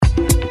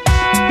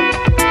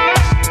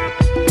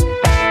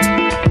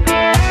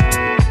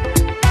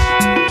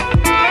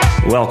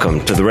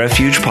to the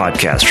Refuge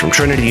Podcast from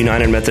Trinity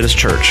United Methodist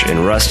Church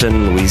in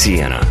Ruston,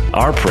 Louisiana.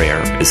 Our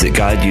prayer is that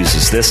God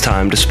uses this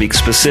time to speak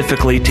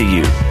specifically to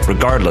you,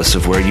 regardless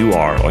of where you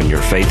are on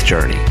your faith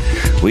journey.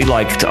 We'd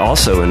like to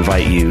also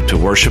invite you to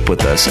worship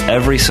with us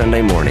every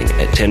Sunday morning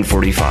at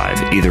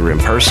 10:45, either in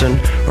person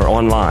or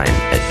online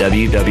at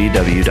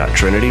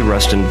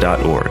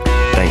www.trinityruston.org.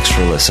 Thanks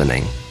for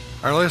listening.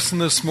 Our lesson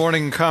this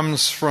morning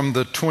comes from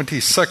the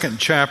 22nd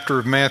chapter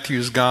of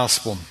Matthew's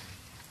Gospel.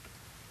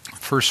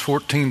 First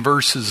 14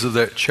 verses of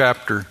that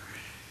chapter,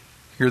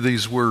 hear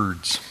these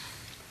words.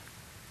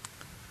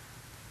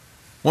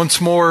 Once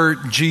more,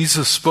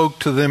 Jesus spoke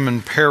to them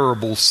in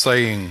parables,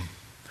 saying,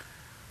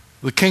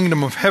 "The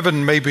kingdom of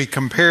heaven may be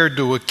compared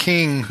to a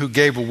king who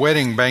gave a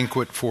wedding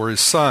banquet for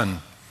his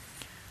son.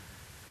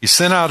 He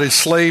sent out his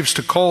slaves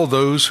to call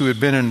those who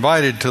had been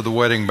invited to the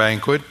wedding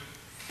banquet,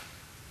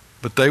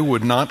 but they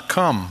would not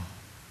come.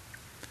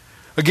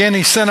 Again,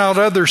 he sent out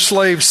other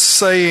slaves,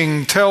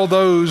 saying, 'Tell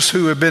those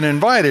who have been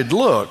invited,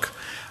 look,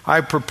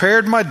 I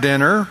prepared my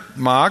dinner,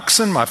 my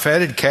oxen, my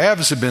fatted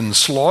calves have been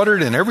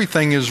slaughtered, and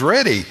everything is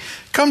ready.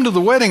 Come to the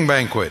wedding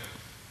banquet.'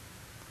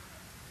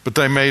 But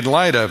they made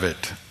light of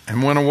it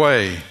and went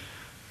away,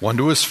 one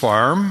to his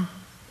farm,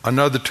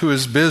 another to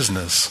his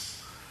business,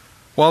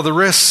 while the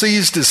rest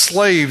seized his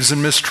slaves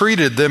and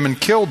mistreated them and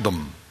killed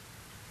them.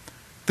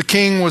 The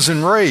king was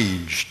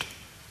enraged.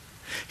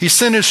 He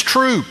sent his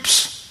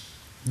troops,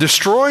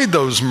 destroyed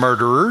those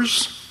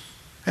murderers,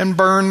 and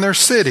burned their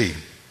city.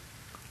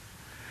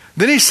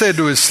 Then he said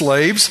to his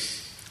slaves,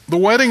 'The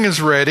wedding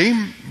is ready,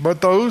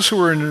 but those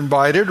who are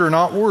invited are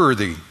not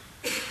worthy.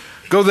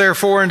 Go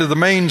therefore into the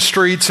main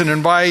streets and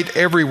invite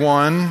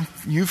everyone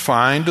you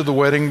find to the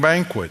wedding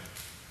banquet.'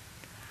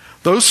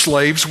 Those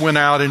slaves went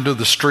out into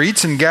the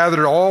streets and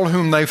gathered all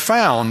whom they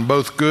found,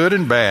 both good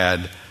and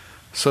bad,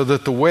 so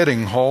that the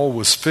wedding hall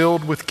was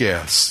filled with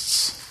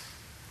guests.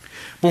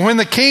 But when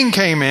the king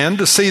came in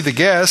to see the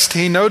guest,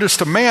 he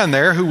noticed a man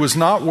there who was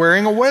not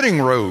wearing a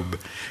wedding robe.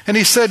 And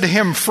he said to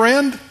him,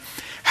 'Friend,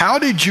 how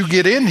did you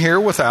get in here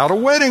without a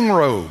wedding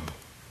robe?'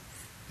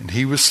 And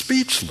he was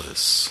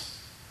speechless.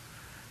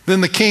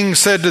 Then the king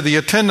said to the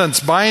attendants,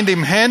 'Bind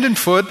him hand and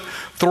foot,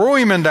 throw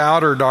him into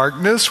outer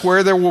darkness,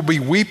 where there will be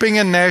weeping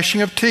and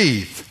gnashing of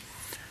teeth.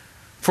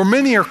 For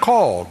many are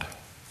called,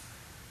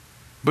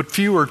 but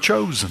few are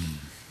chosen.'"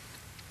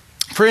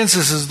 Friends,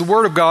 this is the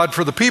word of God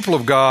for the people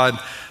of God.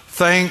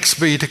 Thanks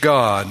be to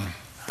God.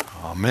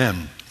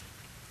 Amen.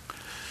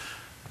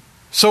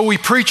 So we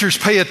preachers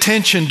pay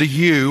attention to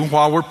you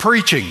while we're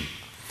preaching.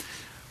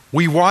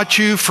 We watch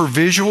you for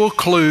visual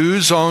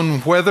clues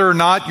on whether or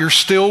not you're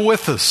still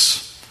with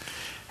us.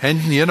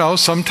 And,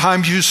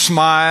 sometimes you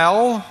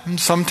smile, and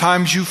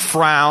sometimes you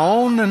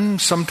frown,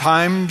 and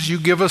sometimes you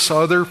give us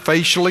other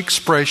facial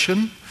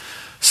expression.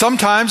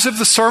 Sometimes, if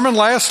the sermon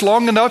lasts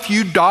long enough,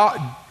 you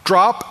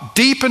drop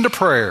deep into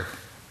prayer.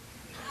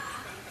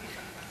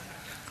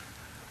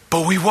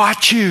 But we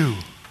watch you.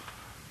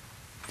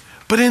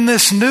 But in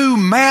this new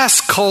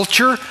mask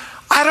culture,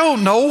 I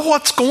don't know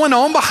what's going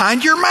on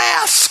behind your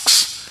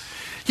masks.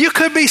 You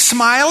could be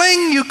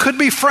smiling, you could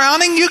be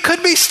frowning, you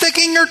could be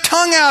sticking your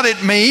tongue out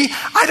at me.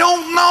 I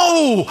don't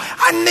know.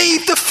 I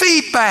need the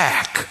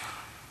feedback.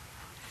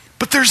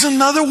 But there's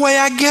another way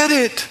I get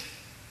it.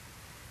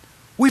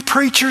 We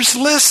preachers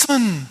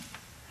listen.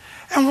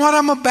 And what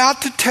I'm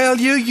about to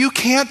tell you, you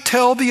can't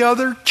tell the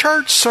other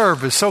church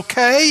service,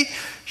 okay?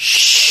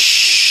 Shh.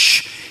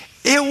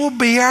 It will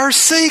be our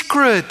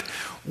secret.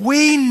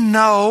 We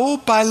know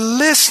by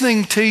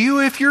listening to you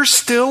if you're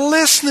still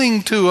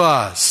listening to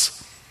us.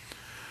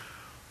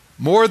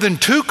 More than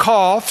 2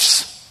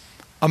 coughs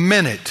a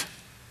minute.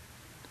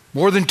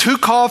 More than 2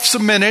 coughs a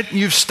minute,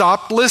 you've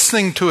stopped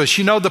listening to us.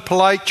 You know the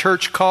polite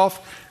church cough?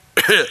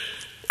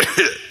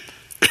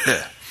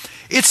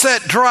 It's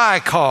that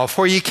dry cough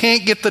where you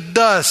can't get the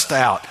dust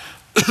out.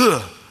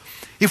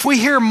 If we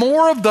hear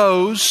more of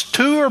those,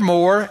 2 or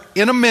more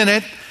in a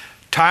minute,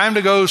 time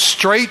to go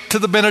straight to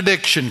the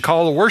benediction.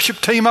 Call the worship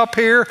team up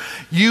here.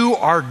 You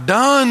are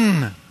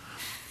done.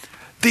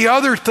 The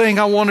other thing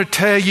I want to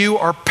tell you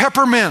are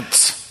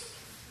peppermints.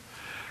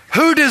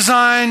 Who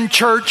designed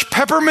church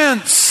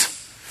peppermints?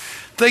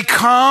 They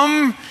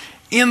come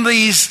in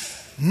these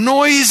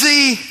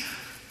noisy,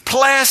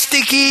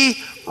 plasticky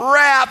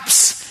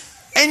wraps,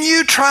 and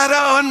you try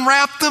to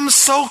unwrap them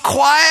so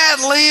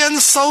quietly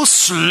and so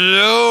slowly.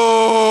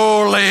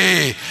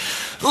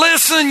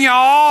 Listen,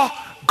 y'all.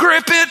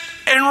 Grip it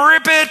and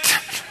rip it,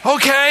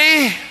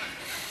 okay?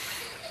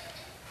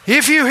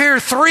 If you hear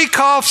 3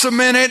 coughs a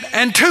minute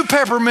and 2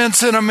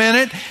 peppermints in a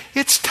minute,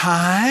 it's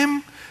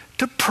time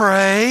to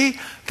pray.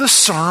 The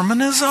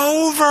sermon is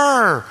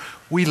over.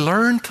 We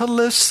learn to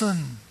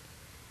listen.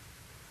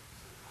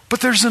 But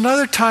there's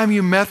another time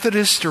you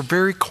Methodists are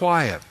very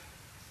quiet.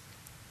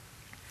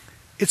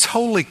 It's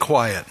holy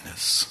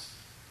quietness.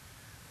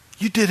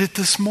 You did it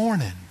this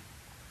morning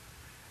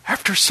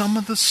after some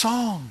of the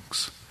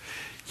songs.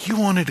 You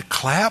wanted to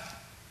clap,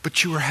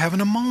 but you were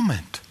having a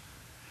moment.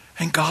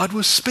 And God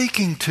was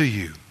speaking to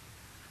you.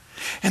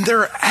 And there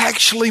are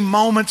actually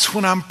moments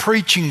when I'm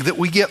preaching that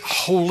we get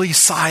holy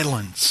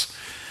silence.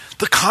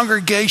 The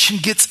congregation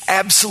gets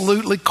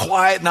absolutely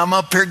quiet, and I'm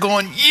up here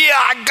going, yeah,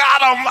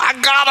 I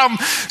got them.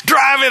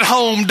 Drive it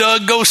home,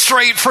 Doug. Go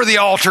straight for the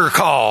altar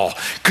call,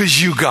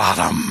 because you got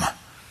them.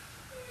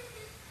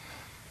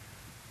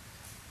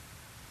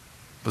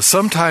 But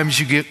sometimes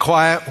you get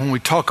quiet when we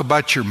talk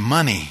about your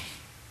money.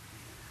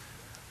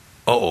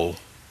 Uh-oh.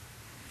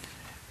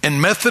 And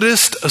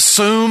Methodists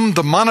assume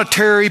the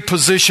monetary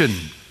position.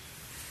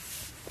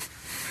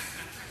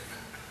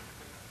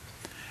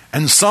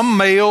 And some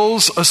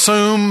males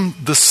assume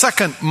the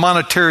second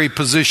monetary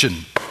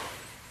position.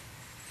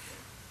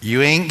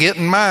 You ain't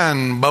getting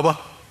mine, Bubba.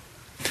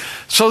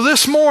 So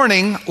this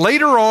morning,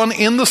 later on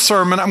in the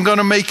sermon, I'm going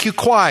to make you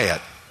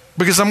quiet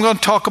because I'm going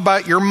to talk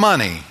about your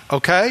money,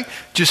 okay?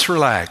 Just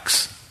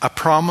relax. I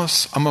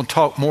promise I'm going to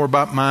talk more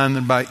about mine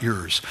than about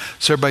yours.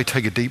 So everybody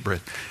take a deep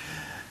breath.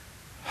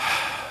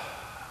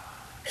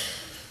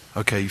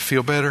 Okay, you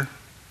feel better?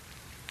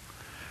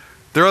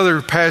 There are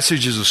other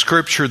passages of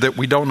Scripture that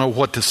we don't know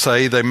what to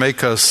say. They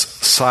make us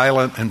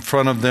silent in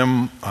front of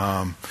them.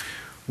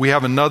 We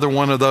have another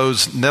one of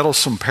those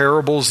nettlesome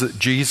parables that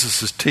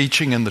Jesus is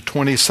teaching in the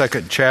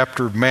 22nd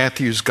chapter of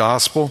Matthew's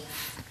Gospel.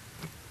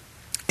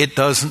 It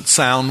doesn't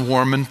sound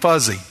warm and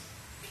fuzzy.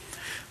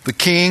 The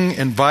king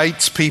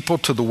invites people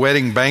to the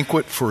wedding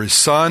banquet for his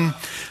son,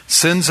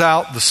 sends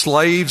out the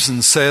slaves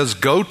and says,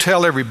 go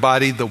tell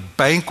everybody the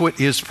banquet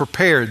is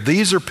prepared.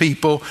 These are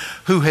people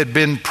who had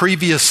been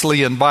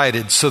previously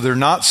invited, so they're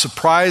not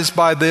surprised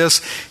by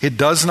this. It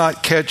does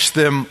not catch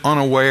them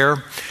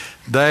unaware.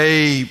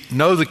 They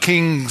know the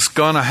king's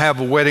going to have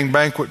a wedding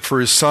banquet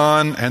for his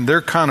son, and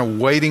they're kind of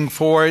waiting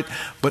for it,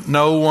 but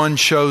no one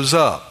shows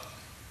up.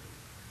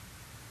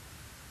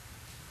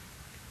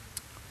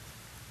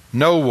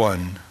 No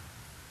one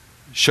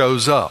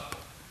shows up.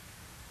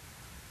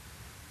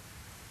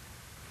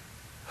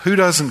 Who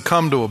doesn't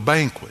come to a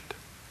banquet?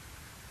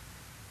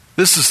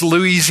 This is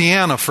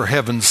Louisiana, for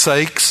heaven's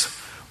sakes.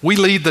 We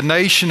lead the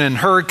nation in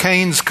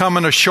hurricanes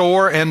coming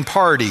ashore and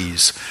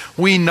parties.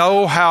 We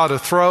know how to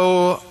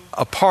throw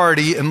a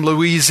party in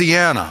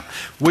Louisiana.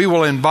 We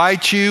will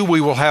invite you.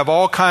 We will have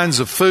all kinds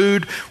of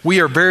food.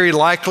 We are very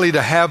likely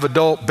to have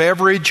adult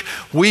beverage.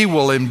 We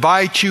will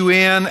invite you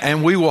in,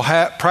 and we will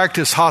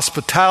practice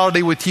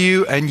hospitality with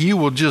you, and you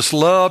will just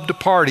love to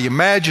party.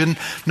 Imagine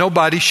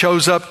nobody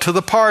shows up to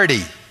the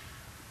party.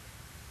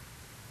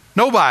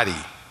 Nobody.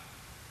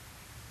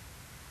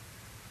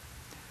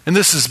 And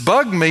this has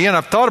bugged me, and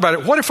I've thought about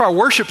it. What if our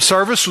worship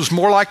service was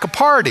more like a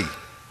party?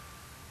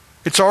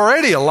 It's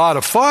already a lot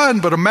of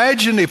fun, but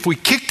imagine if we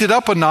kicked it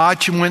up a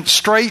notch and went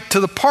straight to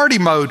the party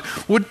mode.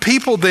 Would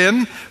people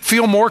then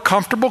feel more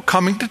comfortable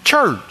coming to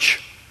church?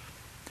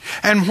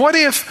 And what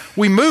if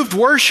we moved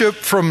worship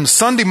from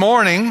Sunday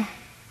morning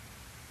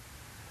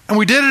and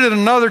we did it at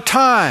another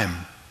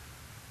time?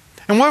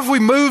 And what if we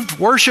moved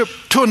worship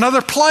to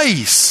another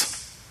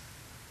place?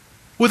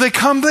 Would they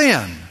come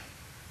then?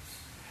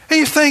 And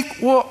you think,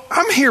 well,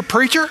 I'm here,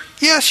 preacher.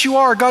 Yes, you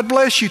are. God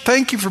bless you.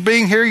 Thank you for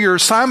being here. Your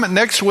assignment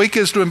next week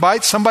is to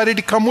invite somebody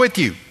to come with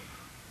you.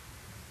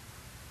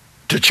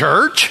 To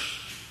church?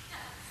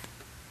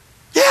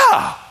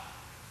 Yeah.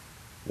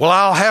 Well,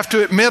 I'll have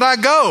to admit I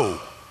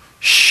go.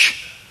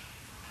 Shh.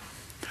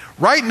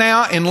 Right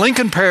now in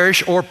Lincoln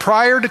Parish, or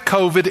prior to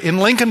COVID in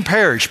Lincoln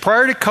Parish,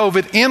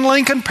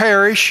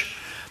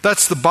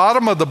 that's the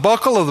bottom of the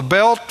buckle of the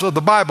belt of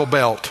the Bible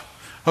Belt.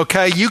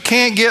 Okay, you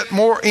can't get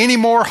any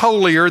more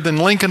holier than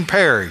Lincoln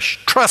Parish.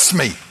 Trust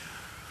me.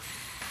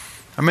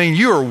 I mean,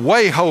 you are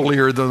way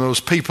holier than those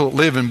people that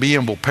live in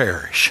Bienville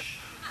Parish.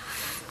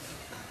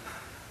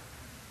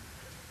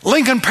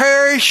 Lincoln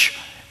Parish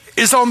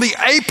is on the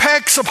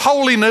apex of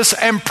holiness,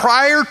 and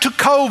prior to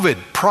COVID,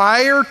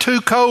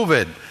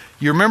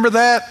 you remember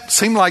that?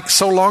 Seemed like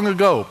so long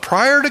ago.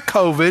 Prior to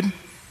COVID,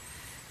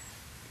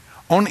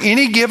 on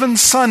any given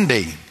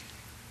Sunday,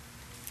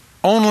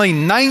 only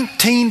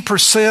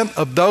 19%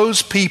 of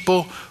those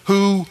people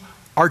who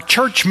are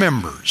church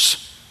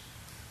members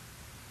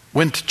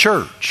went to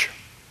church.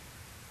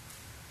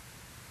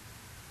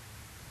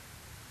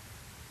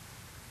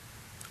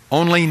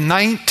 Only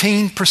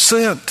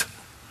 19%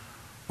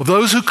 of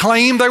those who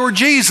claimed they were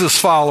Jesus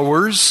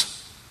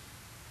followers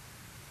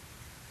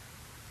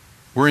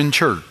were in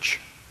church.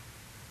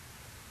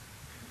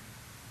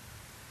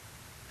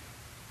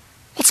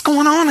 What's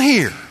going on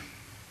here?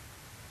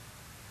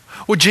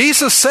 Well,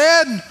 Jesus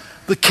said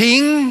the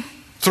king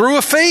threw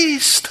a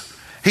feast.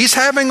 He's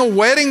having a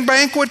wedding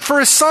banquet for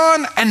his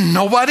son, and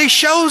nobody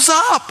shows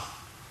up.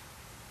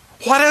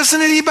 Why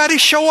doesn't anybody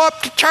show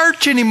up to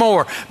church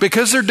anymore?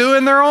 Because they're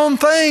doing their own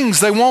things.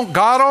 They want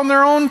God on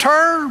their own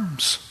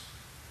terms.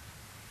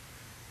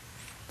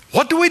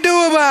 What do we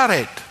do about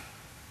it?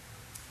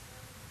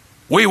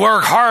 We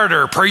work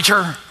harder,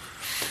 preacher.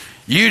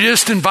 You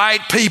just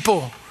invite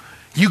people.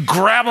 You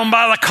grab them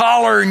by the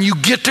collar and you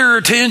get their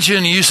attention.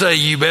 And you say,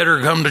 you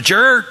better come to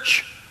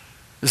church.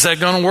 Is that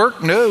going to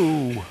work?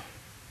 No.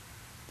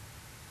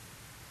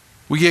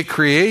 We get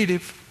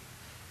creative.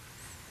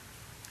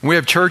 We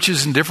have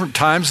churches in different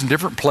times and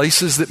different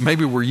places that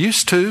maybe we're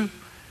used to.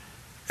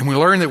 And we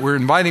learn that we're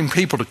inviting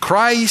people to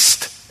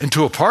Christ and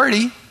to a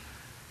party.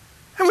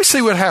 And we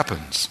see what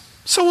happens.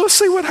 So we'll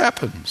see what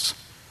happens.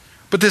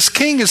 But this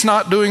king is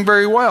not doing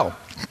very well.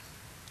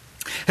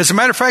 As a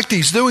matter of fact,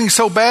 he's doing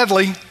so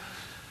badly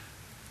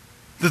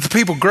that the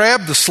people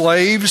grab the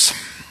slaves,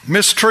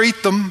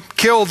 mistreat them,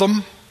 kill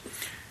them,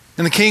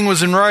 and the king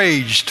was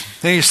enraged.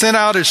 And he sent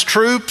out his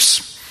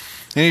troops,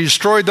 and he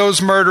destroyed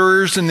those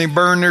murderers, and they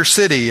burned their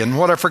city. And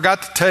what I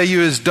forgot to tell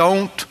you is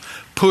don't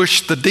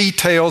push the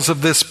details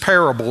of this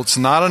parable. It's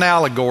not an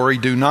allegory.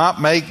 Do not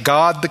make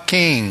God the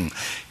king.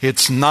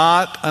 It's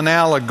not an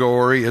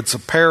allegory. It's a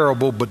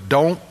parable, but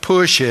don't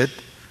push it,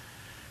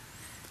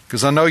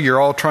 because I know you're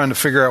all trying to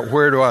figure out,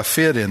 where do I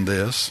fit in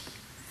this?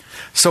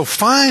 So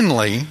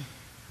finally,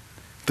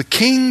 the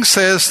king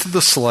says to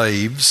the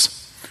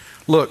slaves,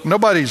 look,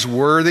 nobody's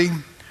worthy.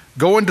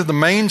 Go into the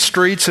main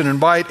streets and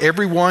invite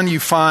everyone you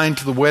find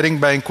to the wedding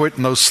banquet.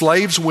 And those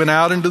slaves went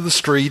out into the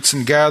streets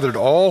and gathered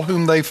all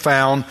whom they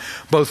found,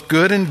 both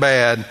good and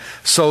bad.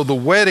 So the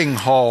wedding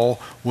hall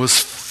was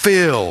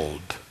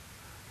filled.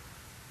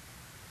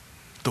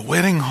 The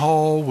wedding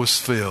hall was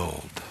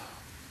filled.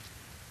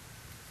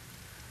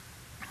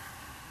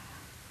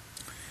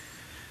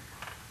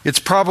 It's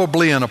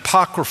probably an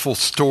apocryphal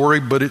story,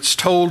 but it's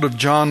told of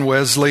John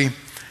Wesley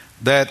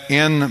that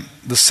in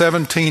the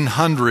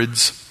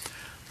 1700s,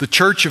 the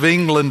Church of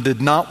England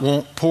did not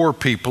want poor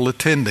people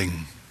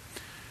attending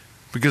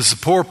because the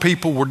poor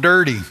people were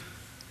dirty.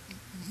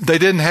 They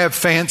didn't have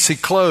fancy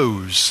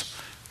clothes.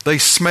 They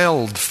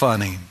smelled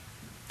funny.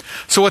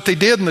 So what they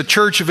did in the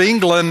Church of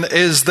England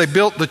is they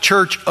built the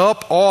church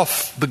up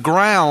off the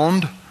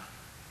ground,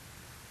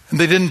 and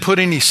they didn't put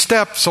any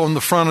steps on the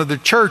front of the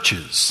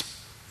churches.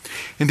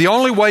 And the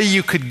only way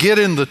you could get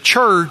in the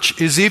church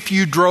is if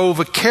you drove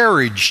a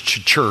carriage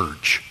to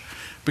church,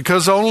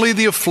 because only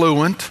the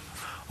affluent,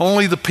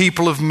 only the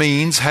people of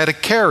means had a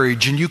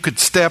carriage, and you could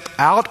step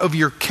out of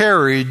your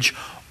carriage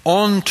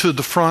onto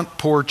the front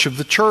porch of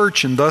the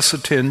church and thus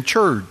attend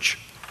church.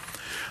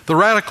 The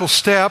radical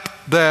step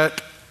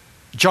that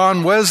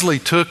John Wesley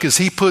took is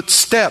he put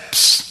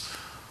steps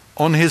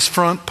on his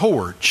front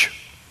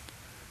porch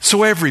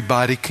so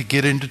everybody could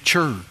get into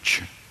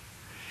church.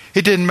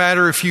 It didn't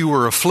matter if you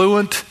were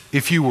affluent,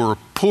 if you were a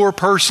poor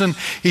person,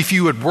 if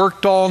you had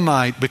worked all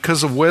night.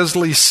 Because of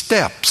Wesley's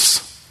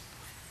steps,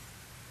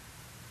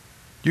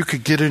 you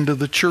could get into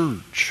the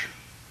church.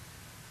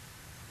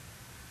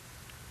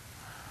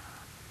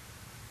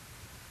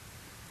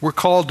 We're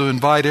called to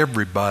invite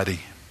everybody.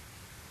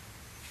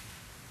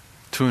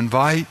 To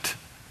invite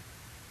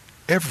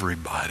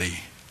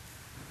everybody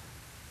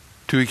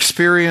to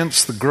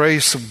experience the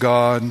grace of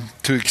God,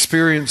 to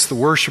experience the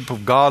worship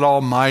of God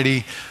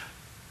Almighty,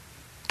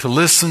 to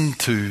listen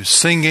to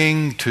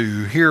singing,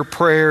 to hear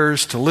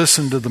prayers, to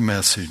listen to the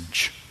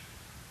message.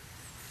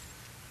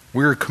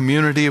 We're a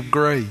community of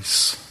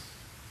grace.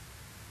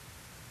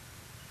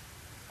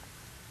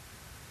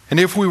 And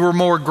if we were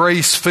more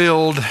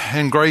grace-filled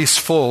and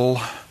graceful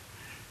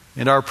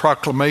in our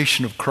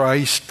proclamation of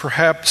Christ,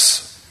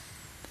 perhaps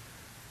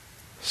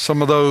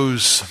some of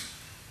those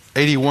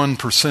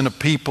 81% of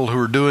people who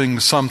are doing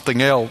something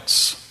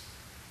else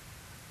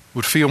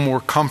would feel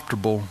more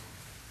comfortable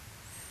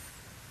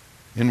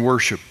in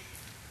worship.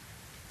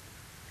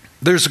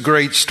 There's a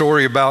great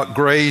story about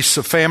grace.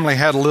 A family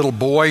had a little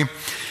boy,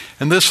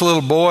 and this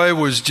little boy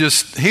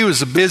he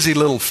was a busy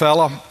little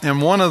fella,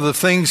 and one of the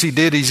things he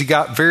did is he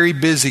got very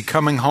busy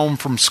coming home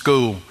from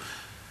school.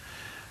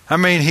 I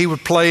mean, he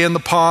would play in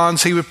the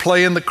ponds, he would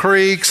play in the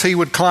creeks, he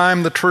would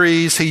climb the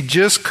trees. He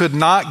just could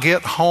not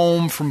get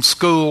home from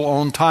school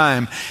on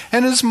time,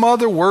 and his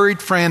mother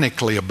worried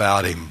frantically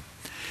about him.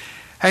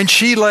 And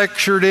she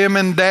lectured him,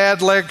 and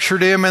Dad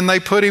lectured him, and they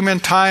put him in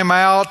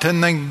timeout,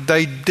 and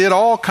they did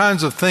all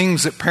kinds of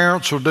things that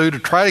parents will do to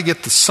try to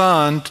get the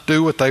son to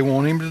do what they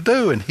want him to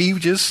do, and he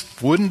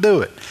just wouldn't do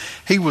it.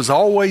 He was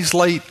always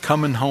late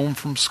coming home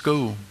from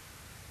school.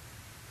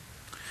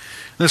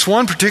 This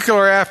one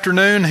particular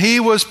afternoon, he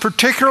was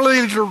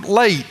particularly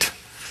late.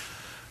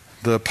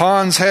 The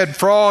ponds had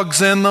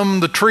frogs in them,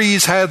 the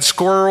trees had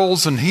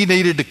squirrels, and he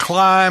needed to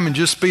climb and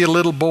just be a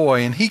little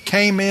boy, and he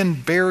came in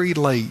very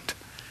late.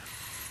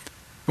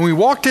 When we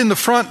walked in the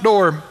front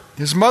door,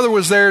 his mother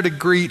was there to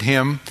greet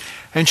him,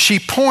 and she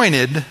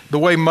pointed the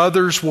way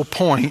mothers will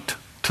point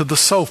to the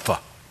sofa.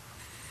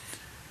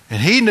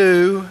 And he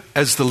knew,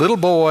 as the little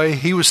boy,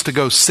 he was to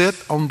go sit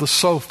on the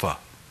sofa.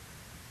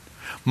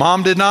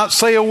 Mom did not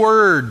say a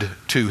word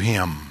to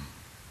him.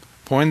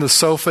 Pointed to the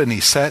sofa, and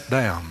he sat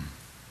down.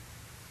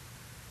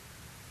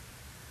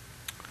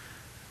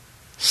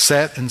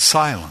 Sat in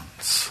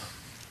silence.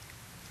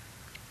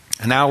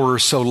 An hour or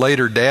so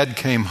later, Dad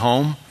came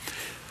home.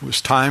 It was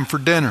time for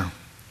dinner.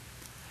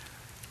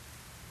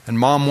 And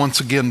Mom once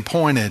again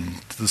pointed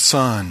to the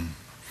son,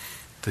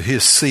 to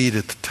his seat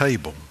at the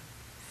table.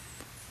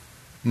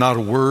 Not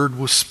a word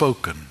was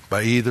spoken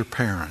by either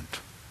parent.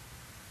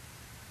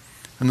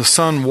 And the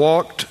son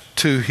walked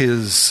to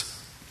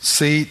his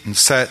seat and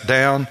sat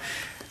down.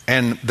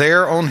 And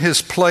there on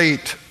his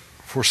plate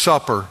for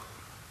supper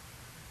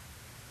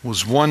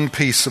was one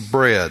piece of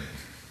bread.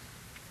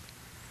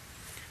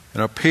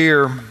 And up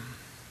here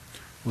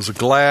was a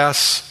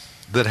glass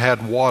that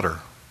had water.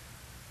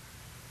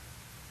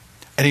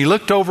 And he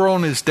looked over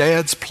on his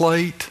dad's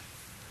plate,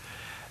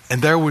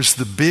 and there was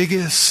the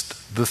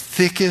biggest, the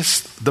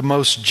thickest, the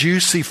most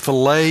juicy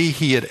filet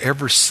he had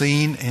ever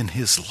seen in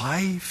his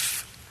life.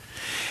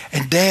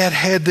 And Dad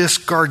had this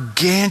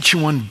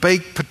gargantuan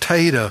baked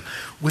potato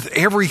with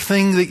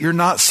everything that you're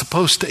not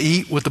supposed to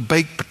eat with a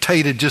baked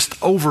potato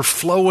just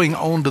overflowing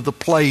onto the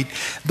plate.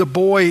 The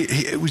boy,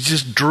 he was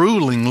just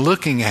drooling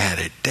looking at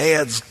it.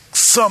 Dad's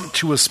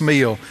sumptuous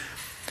meal.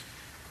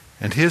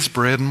 And his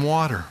bread and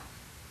water.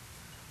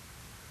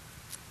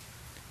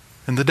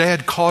 And the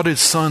dad caught his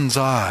son's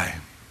eye,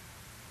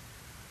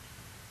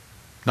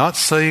 not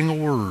saying a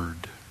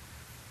word.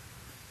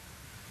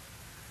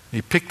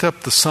 He picked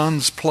up the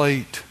son's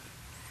plate,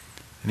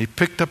 and he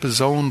picked up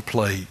his own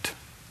plate,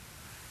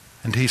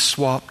 and he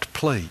swapped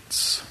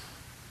plates.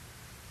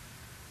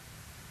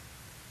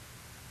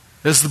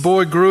 As the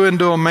boy grew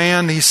into a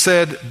man, he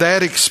said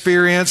that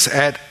experience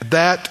at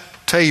that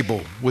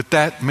table with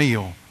that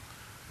meal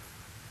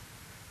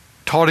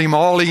taught him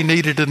all he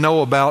needed to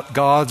know about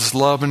God's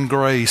love and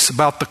grace,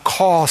 about the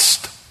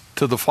cost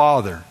to the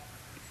Father,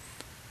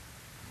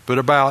 but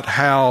about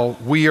how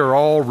we are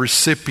all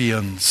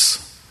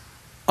recipients,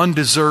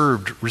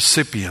 undeserved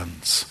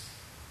recipients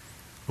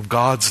of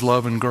God's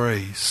love and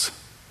grace.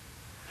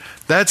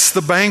 That's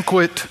the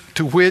banquet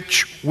to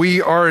which we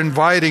are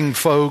inviting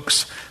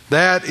folks.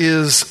 That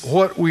is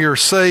what we are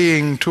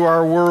saying to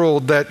our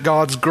world, that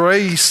God's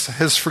grace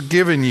has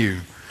forgiven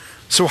you.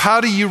 So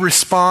how do you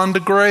respond to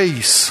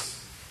grace?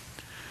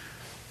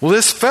 Well,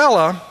 this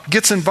fella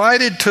gets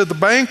invited to the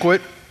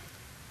banquet,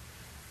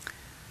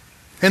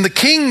 and the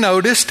king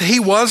noticed he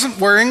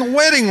wasn't wearing a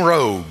wedding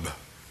robe.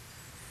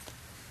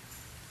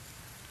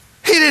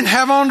 He didn't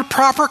have on the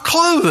proper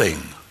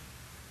clothing.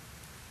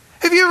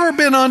 Have you ever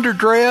been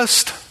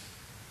underdressed?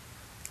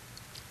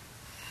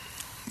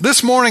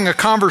 This morning a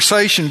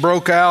conversation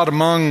broke out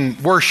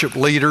among worship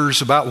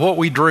leaders about what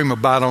we dream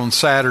about on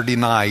Saturday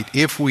night,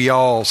 if we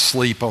all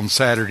sleep on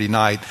Saturday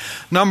night.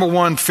 Number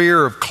one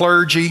fear of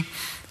clergy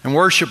and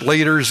worship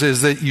leaders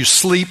is that you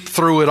sleep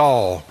through it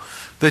all,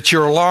 that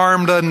your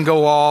alarm doesn't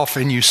go off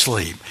and you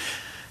sleep.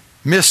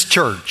 Miss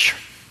church.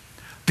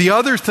 The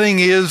other thing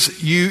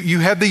is you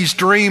have these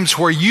dreams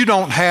where you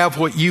don't have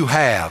what you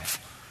have.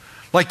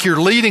 Like you're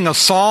leading a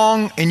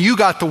song and you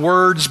got the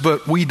words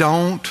but we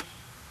don't.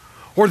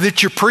 Or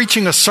that you're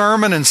preaching a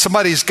sermon and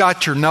somebody's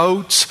got your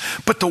notes.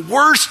 But the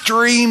worst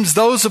dreams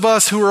those of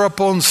us who are up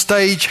on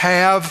stage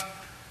have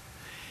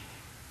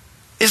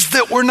is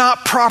that we're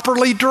not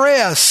properly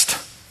dressed.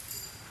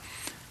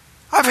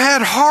 I've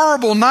had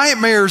horrible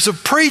nightmares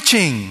of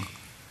preaching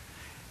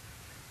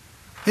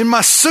in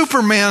my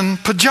Superman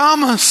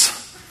pajamas.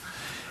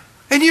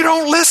 And you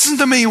don't listen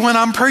to me when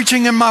I'm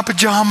preaching in my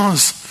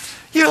pajamas.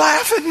 You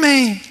laugh at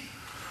me.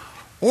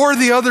 Or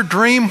the other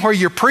dream where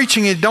you're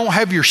preaching and don't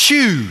have your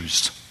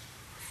shoes.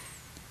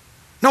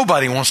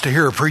 Nobody wants to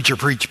hear a preacher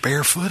preach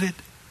barefooted.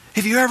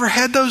 Have you ever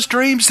had those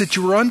dreams that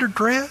you were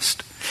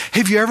underdressed?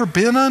 Have you ever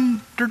been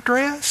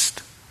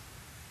underdressed?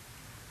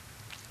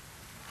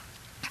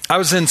 I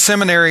was in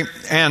seminary,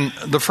 and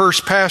the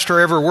first pastor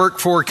I ever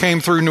worked for came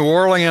through New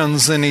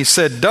Orleans, and he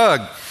said,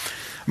 "Doug,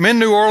 I'm in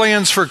New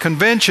Orleans for a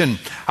convention.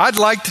 I'd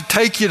like to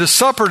take you to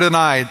supper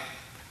tonight,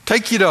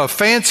 take you to a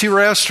fancy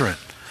restaurant."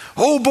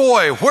 "Oh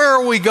boy, where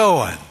are we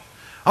going?"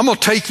 "I'm going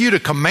to take you to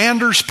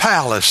Commander's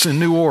Palace in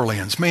New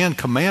Orleans." Man,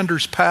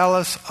 Commander's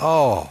Palace,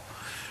 oh,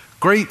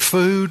 great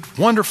food,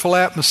 wonderful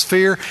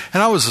atmosphere.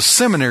 And I was a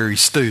seminary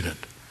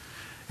student.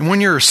 And when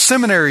you're a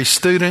seminary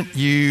student,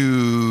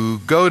 you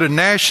go to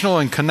National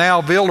and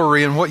Canal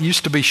Villery and what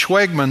used to be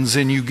Schwegmann's,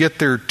 and you get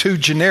their two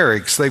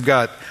generics. They've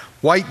got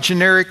white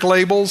generic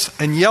labels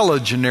and yellow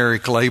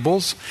generic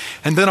labels.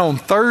 And then on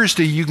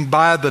Thursday, you can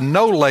buy the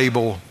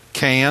no-label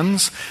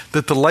cans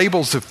that the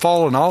labels have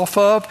fallen off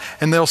of,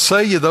 and they'll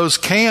sell you those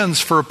cans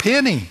for a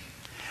penny.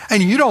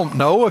 And you don't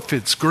know if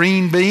it's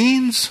green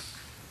beans,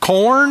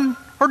 corn,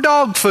 or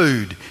dog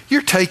food.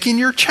 You're taking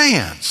your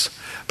chance.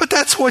 But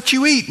that's what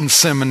you eat in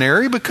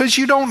seminary because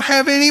you don't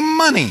have any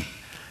money.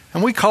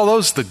 And we call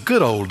those the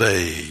good old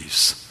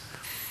days.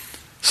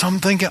 So I'm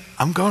thinking,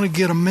 I'm going to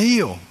get a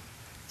meal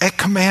at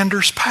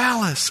Commander's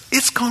Palace.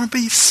 It's going to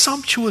be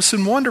sumptuous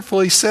and wonderful.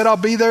 He said, "I'll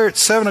be there at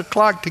 7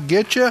 o'clock to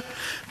get you.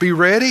 Be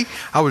ready."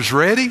 I was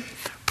ready.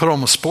 Put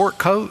on my sport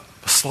coat,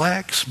 my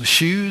slacks, my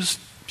shoes,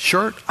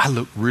 shirt. I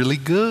looked really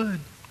good,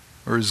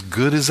 or as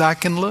good as I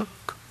can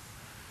look.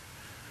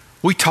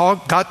 We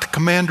got to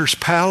Commander's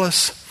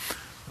Palace.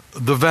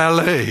 The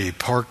valet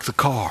parked the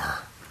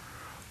car.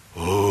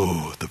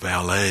 Oh, the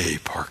valet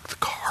parked the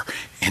car.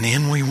 And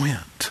in we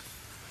went.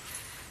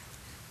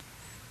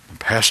 The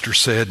pastor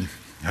said,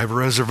 "I have a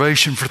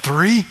reservation for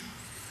 3.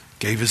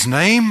 Gave his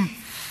name.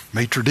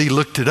 Maitre d'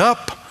 looked it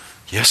up.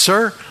 "Yes,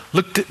 sir."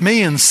 Looked at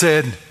me and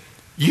said,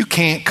 "You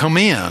can't come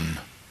in."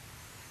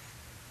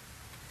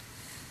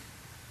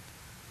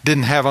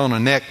 didn't have on a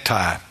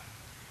necktie.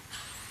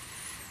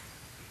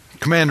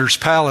 Commander's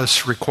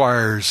Palace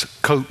requires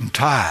coat and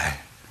tie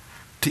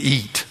to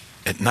eat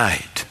at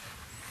night.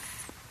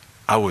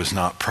 I was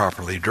not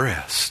properly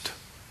dressed.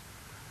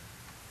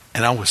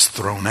 And I was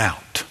thrown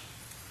out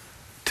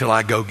till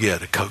I go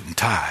get a coat and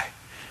tie.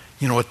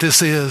 You know what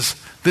this is?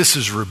 This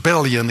is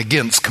rebellion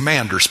against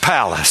Commander's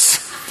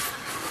Palace.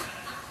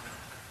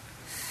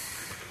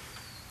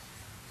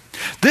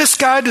 This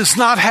guy does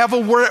not have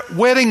a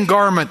wedding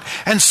garment,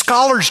 and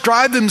scholars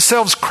drive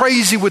themselves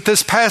crazy with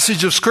this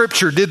passage of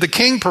Scripture. Did the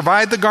king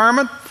provide the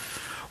garment?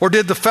 Or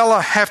did the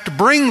fella have to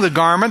bring the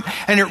garment?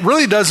 And it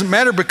really doesn't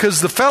matter, because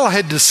the fella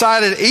had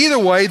decided either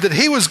way that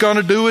he was going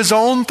to do his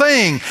own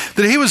thing,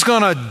 that he was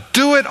going to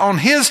do it on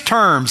his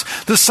terms.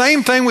 The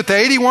same thing with the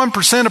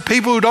 81% of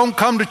people who don't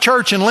come to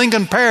church in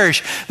Lincoln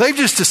Parish. They've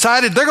just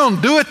decided they're going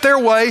to do it their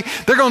way.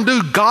 They're going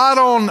to do God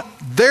on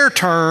their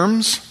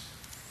terms.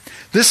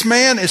 This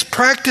man is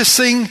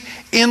practicing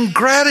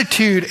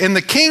ingratitude. And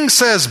the king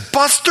says,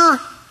 "Buster,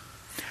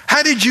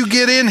 how did you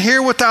get in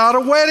here without a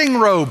wedding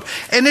robe?"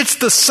 And it's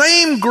the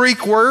same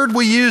Greek word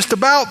we used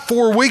about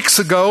 4 weeks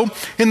ago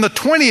in the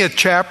 20th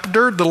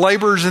chapter, the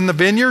laborers in the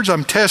vineyards.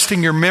 I'm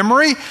testing your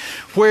memory,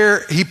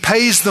 where he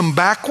pays them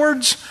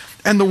backwards.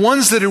 And the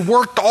ones that had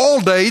worked all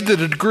day, that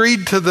had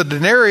agreed to the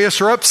denarius,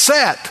 are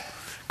upset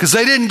because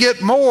they didn't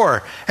get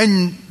more.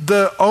 And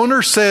the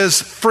owner says,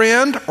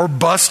 "Friend," or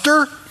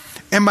 "Buster,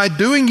 am I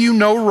doing you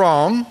no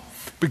wrong?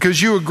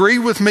 Because you agree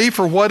with me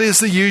for what is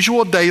the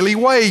usual daily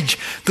wage."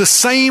 The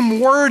same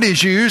word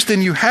is used,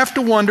 and you have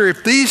to wonder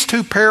if these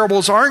two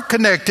parables aren't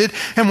connected,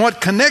 and what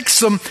connects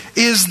them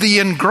is the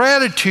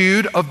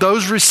ingratitude of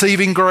those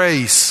receiving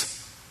grace.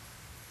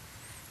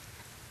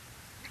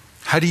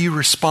 How do you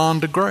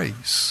respond to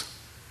grace?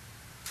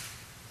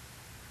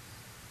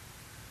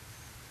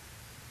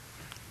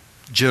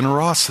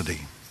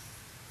 Generosity.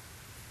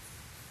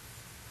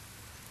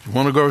 You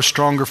want to grow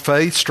stronger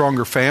faith,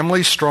 stronger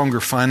families,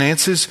 stronger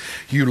finances,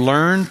 you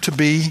learn to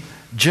be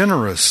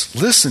generous.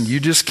 Listen,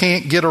 you just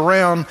can't get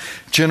around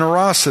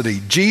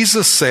generosity.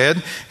 Jesus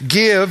said,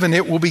 "Give and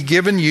it will be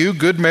given you,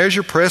 good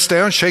measure, pressed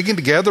down, shaken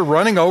together,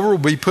 running over, will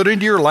be put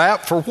into your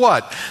lap." For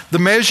what? The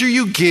measure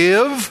you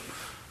give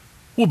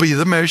will be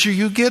the measure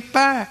you get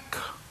back.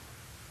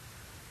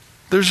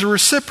 There's a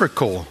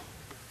reciprocal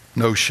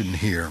notion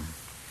here.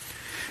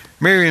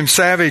 Miriam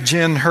Savage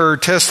in her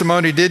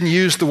testimony didn't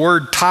use the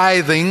word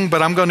tithing,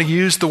 but I'm going to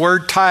use the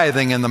word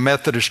tithing. And the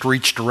Methodists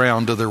reached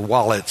around to their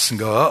wallets and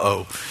go,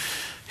 "Uh-oh,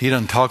 he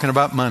done talking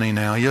about money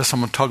now." Yes,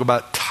 I'm going to talk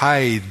about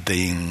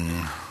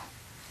tithing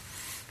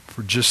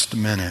for just a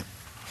minute.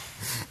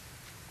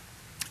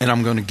 And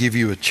I'm going to give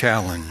you a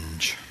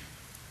challenge.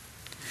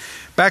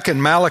 Back in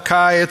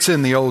Malachi, it's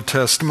in the Old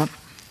Testament.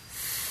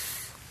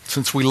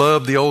 Since we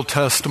love the Old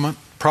Testament,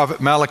 Prophet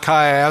Malachi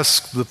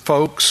asks the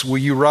folks, "Will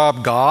you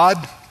rob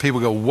God?" People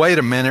go, "Wait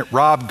a minute,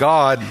 rob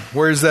God?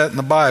 Where is that in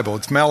the Bible?"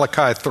 It's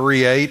Malachi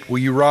 3:8. "Will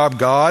you rob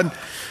God?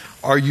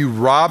 Are you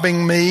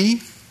robbing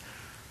me?"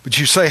 But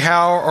you say,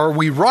 "How are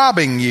we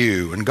robbing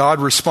you?" And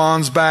God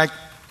responds back,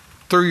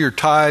 "Through your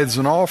tithes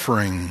and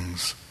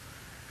offerings."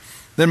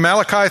 Then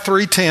Malachi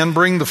 3:10,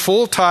 "Bring the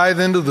full tithe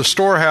into the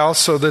storehouse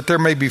so that there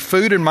may be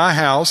food in my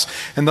house,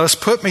 and thus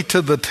put me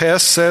to the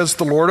test, says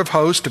the Lord of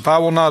hosts, if I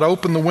will not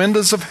open the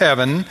windows of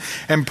heaven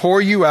and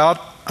pour you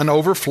out an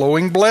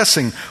overflowing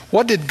blessing."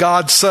 What did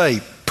God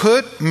say?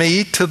 Put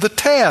me to the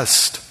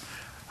test.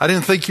 I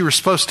didn't think you were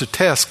supposed to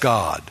test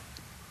God.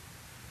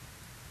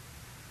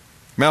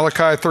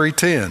 Malachi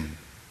 3:10,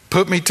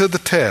 "Put me to the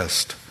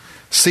test.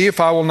 See if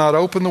I will not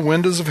open the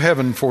windows of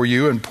heaven for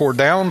you and pour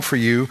down for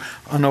you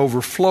an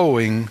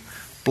overflowing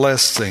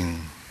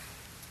blessing."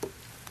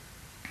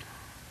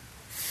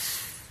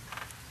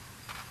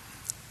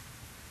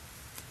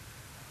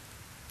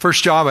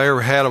 First job I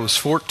ever had, I was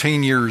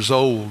 14 years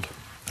old.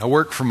 I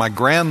worked for my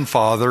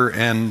grandfather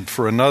and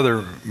for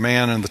another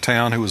man in the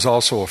town who was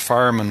also a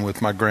fireman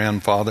with my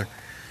grandfather.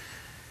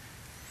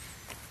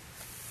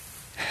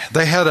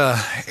 They had a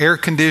air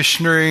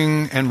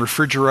conditioning and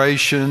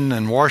refrigeration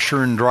and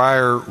washer and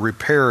dryer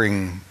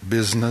repairing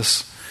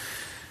business.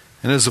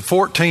 And as a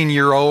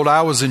 14-year-old,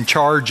 I was in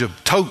charge of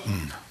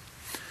toting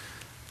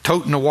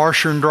the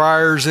washer and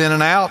dryers in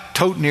and out,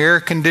 toting the air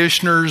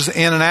conditioners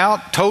in and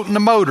out, toting the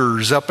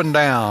motors up and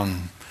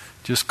down.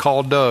 Just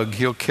call Doug,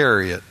 he'll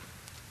carry it.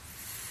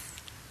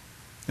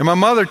 And my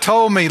mother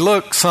told me,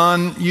 "Look,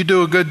 son, you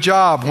do a good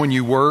job when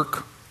you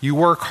work. You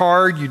work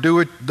hard, you do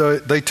what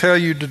they tell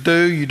you to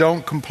do, you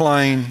don't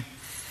complain.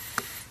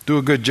 Do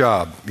a good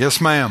job." "Yes,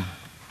 ma'am."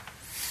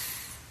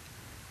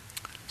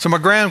 So my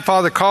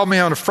grandfather called me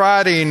on a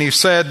Friday and he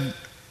said,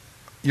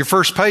 "Your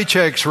first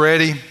paycheck's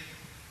ready.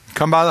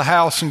 Come by the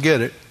house and get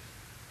it."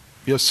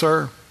 "Yes,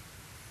 sir."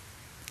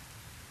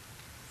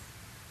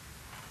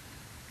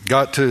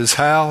 Got to his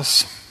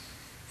house.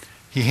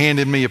 He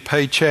handed me a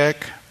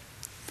paycheck,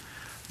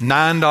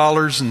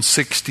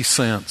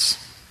 $9.60.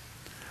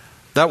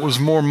 That was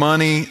more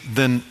money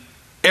than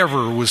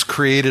ever was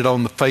created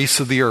on the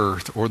face of the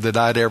earth or that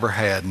I'd ever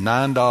had.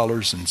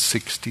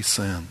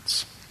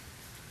 $9.60.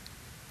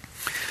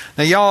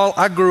 Now, y'all,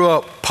 I grew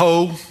up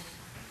po.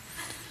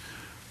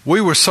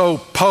 We were so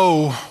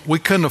po, we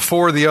couldn't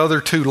afford the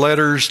other two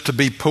letters to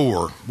be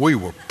poor. We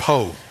were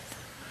po.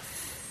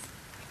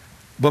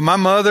 But my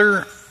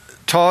mother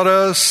taught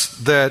us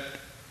that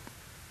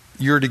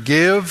you're to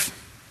give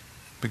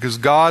because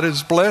God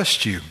has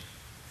blessed you.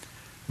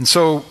 And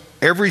so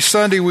every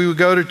Sunday we would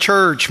go to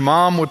church.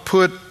 Mom would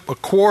put a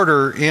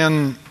quarter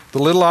in the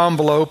little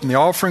envelope, and the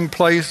offering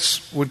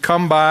plate would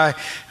come by,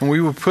 and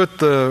we would put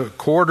the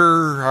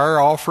quarter, our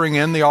offering,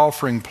 in the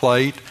offering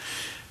plate.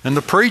 And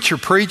the preacher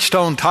preached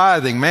on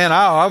tithing. Man,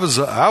 I was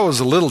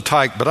a little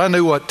tyke, but I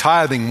knew what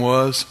tithing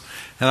was,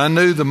 and I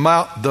knew the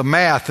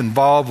math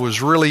involved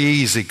was really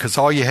easy because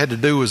all you had to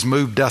do was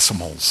move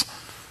decimals.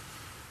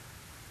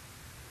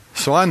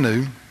 So I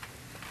knew.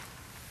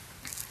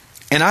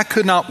 And I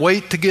could not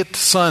wait to get to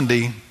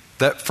Sunday,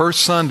 that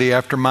first Sunday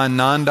after my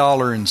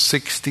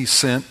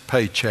 $9.60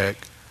 paycheck,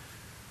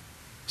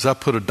 as I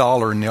put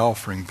 $1 in the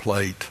offering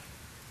plate.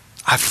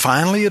 I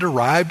finally had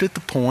arrived at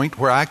the point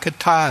where I could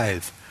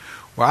tithe,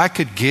 where I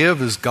could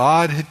give as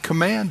God had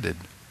commanded.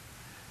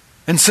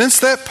 And since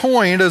that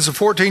point, as a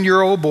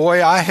 14-year-old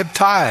boy, I have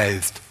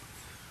tithed.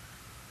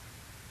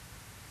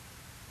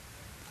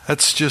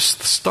 That's just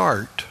the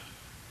start.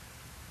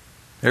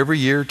 Every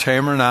year,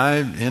 Tamara and I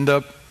end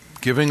up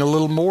giving a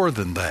little more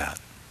than that.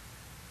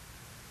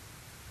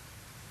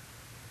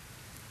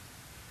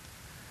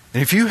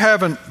 And if you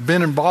haven't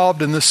been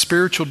involved in this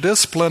spiritual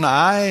discipline,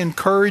 I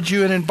encourage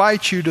you and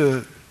invite you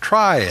to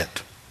try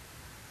it.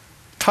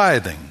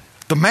 Tithing.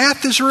 The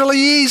math is really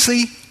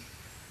easy.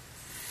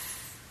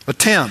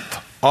 1/10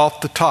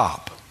 off the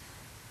top.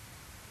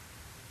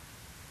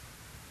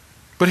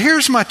 But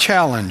here's my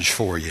challenge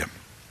for you.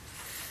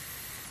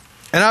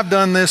 And I've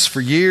done this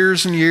for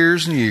years and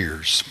years and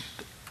years.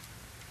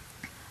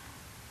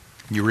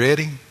 You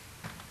ready?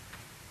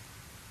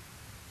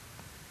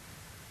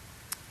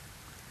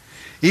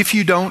 If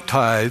you don't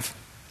tithe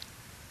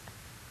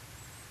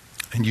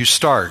and you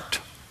start,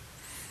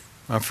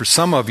 for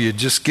some of you,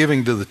 just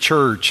giving to the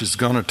church is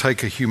going to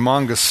take a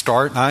humongous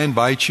start, and I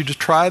invite you to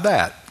try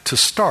that, to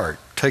start,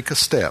 take a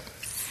step.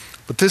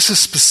 But this is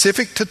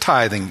specific to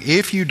tithing.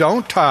 If you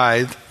don't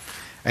tithe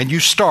and you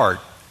start,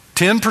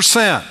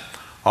 10%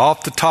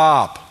 off the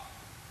top,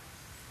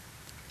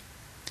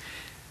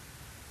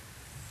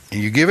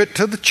 and you give it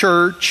to the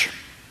church,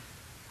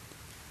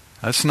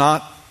 that's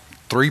not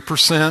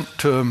 3%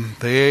 to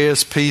the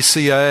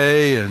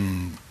ASPCA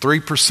and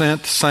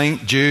 3% to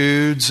St.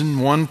 Jude's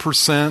and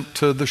 1%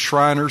 to the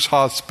Shriners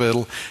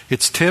Hospital.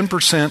 It's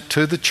 10%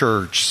 to the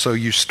church, so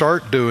you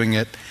start doing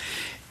it.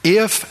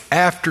 If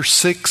after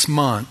 6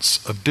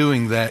 months of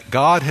doing that,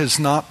 God has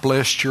not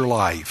blessed your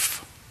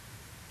life,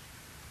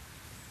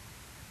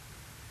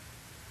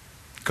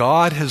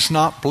 God has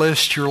not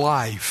blessed your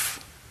life,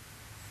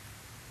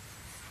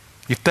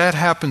 if that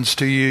happens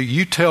to you,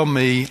 you tell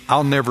me,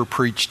 I'll never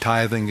preach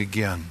tithing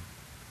again.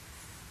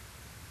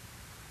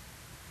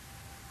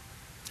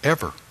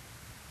 Ever.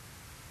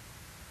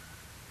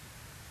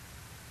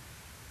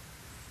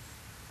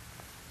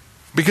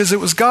 Because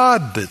it was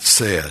God that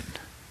said,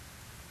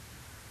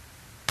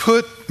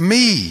 put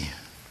me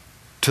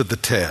to the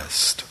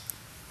test.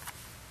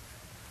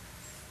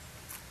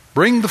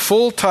 Bring the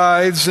full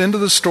tithes into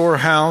the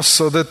storehouse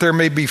so that there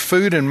may be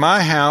food in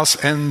my house,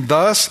 and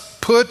thus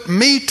put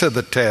me to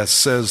the test,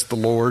 says the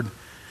Lord,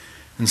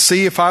 and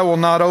see if I will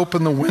not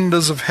open the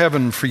windows of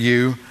heaven for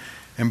you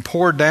and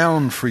pour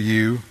down for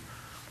you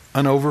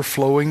an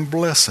overflowing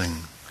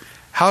blessing.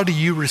 How do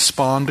you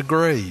respond to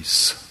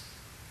grace?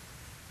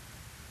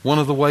 One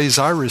of the ways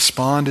I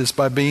respond is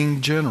by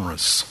being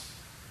generous.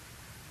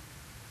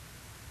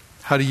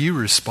 How do you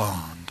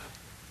respond?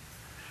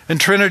 And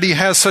Trinity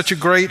has such a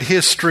great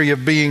history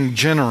of being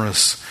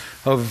generous,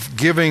 of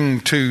giving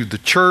to the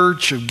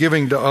church, of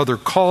giving to other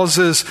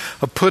causes,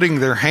 of putting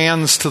their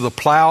hands to the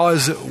plow,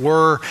 as it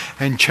were,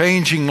 and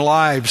changing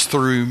lives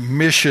through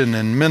mission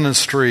and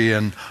ministry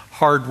and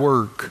hard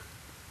work.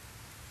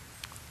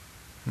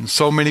 In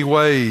so many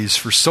ways,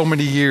 for so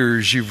many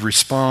years, you've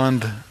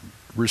responded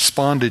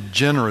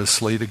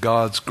generously to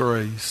God's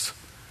grace.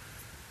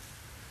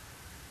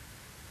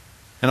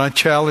 And I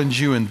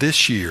challenge you in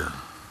this year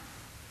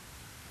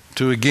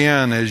to,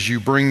 again, as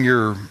you bring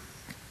your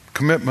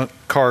commitment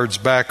cards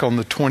back on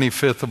the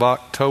 25th of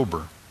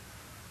October,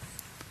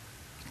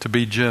 to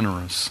be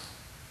generous.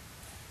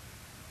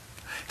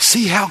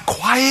 See how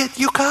quiet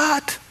you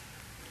got?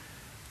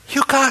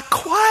 You got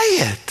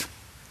quiet.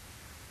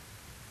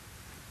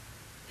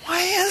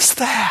 Why is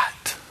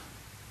that?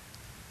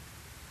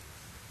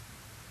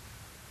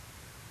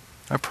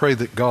 I pray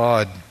that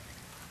God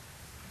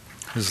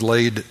has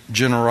laid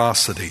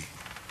generosity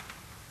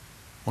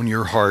on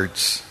your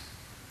hearts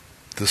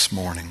this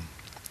morning.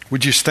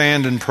 Would you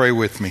stand and pray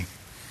with me?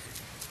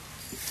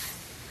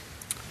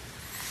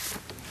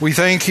 We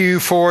thank you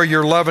for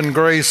your love and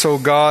grace, O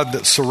God,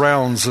 that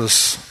surrounds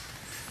us.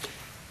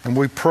 And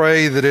we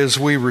pray that as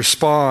we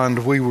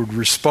respond, we would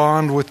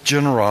respond with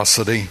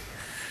generosity,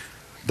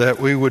 that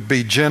we would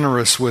be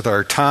generous with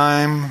our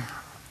time,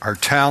 our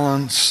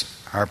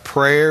talents, our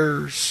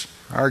prayers,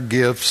 our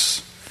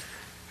gifts,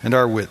 and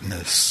our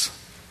witness,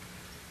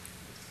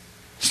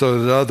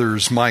 so that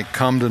others might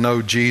come to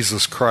know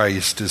Jesus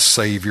Christ as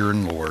Savior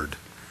and Lord.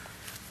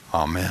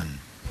 Amen.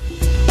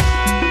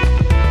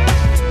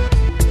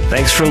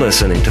 Thanks for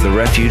listening to the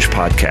Refuge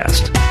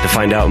Podcast. To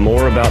find out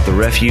more about the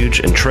Refuge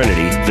and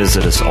Trinity,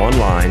 visit us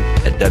online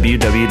at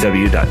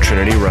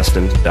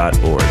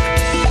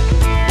www.trinityruston.org.